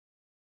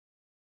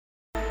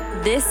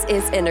This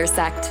is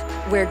Intersect,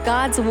 where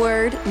God's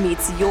Word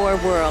meets your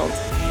world.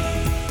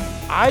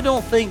 I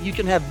don't think you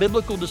can have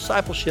biblical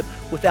discipleship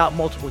without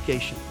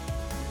multiplication.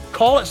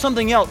 Call it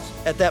something else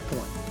at that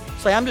point.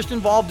 Say, I'm just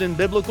involved in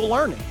biblical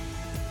learning.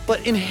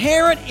 But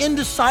inherent in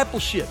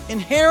discipleship,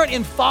 inherent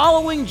in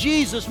following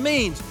Jesus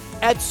means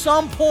at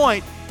some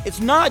point, it's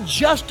not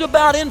just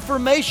about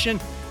information,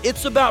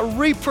 it's about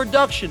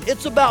reproduction,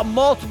 it's about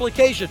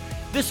multiplication.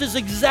 This is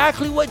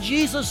exactly what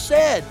Jesus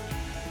said.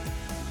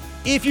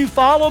 If you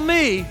follow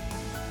me,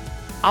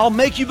 I'll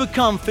make you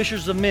become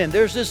fishers of men.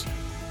 There's this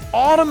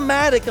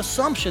automatic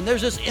assumption,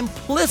 there's this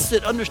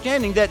implicit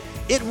understanding that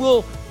it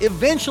will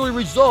eventually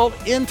result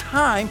in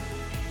time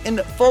in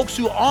folks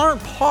who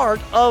aren't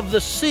part of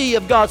the sea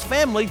of God's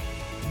family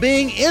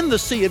being in the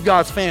sea of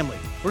God's family.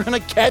 We're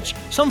going to catch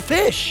some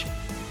fish.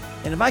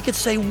 And if I could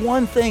say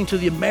one thing to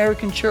the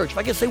American church, if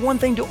I could say one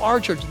thing to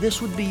our church,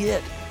 this would be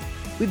it.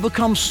 We've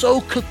become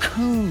so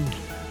cocooned.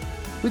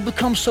 We've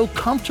become so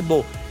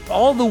comfortable.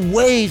 All the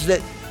ways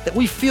that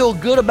we feel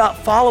good about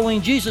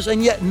following Jesus,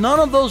 and yet none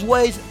of those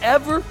ways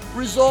ever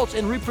results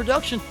in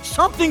reproduction.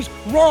 Something's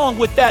wrong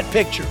with that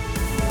picture.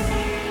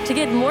 To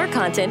get more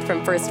content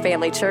from First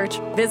Family Church,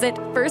 visit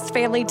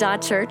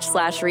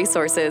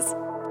firstfamily.church/resources.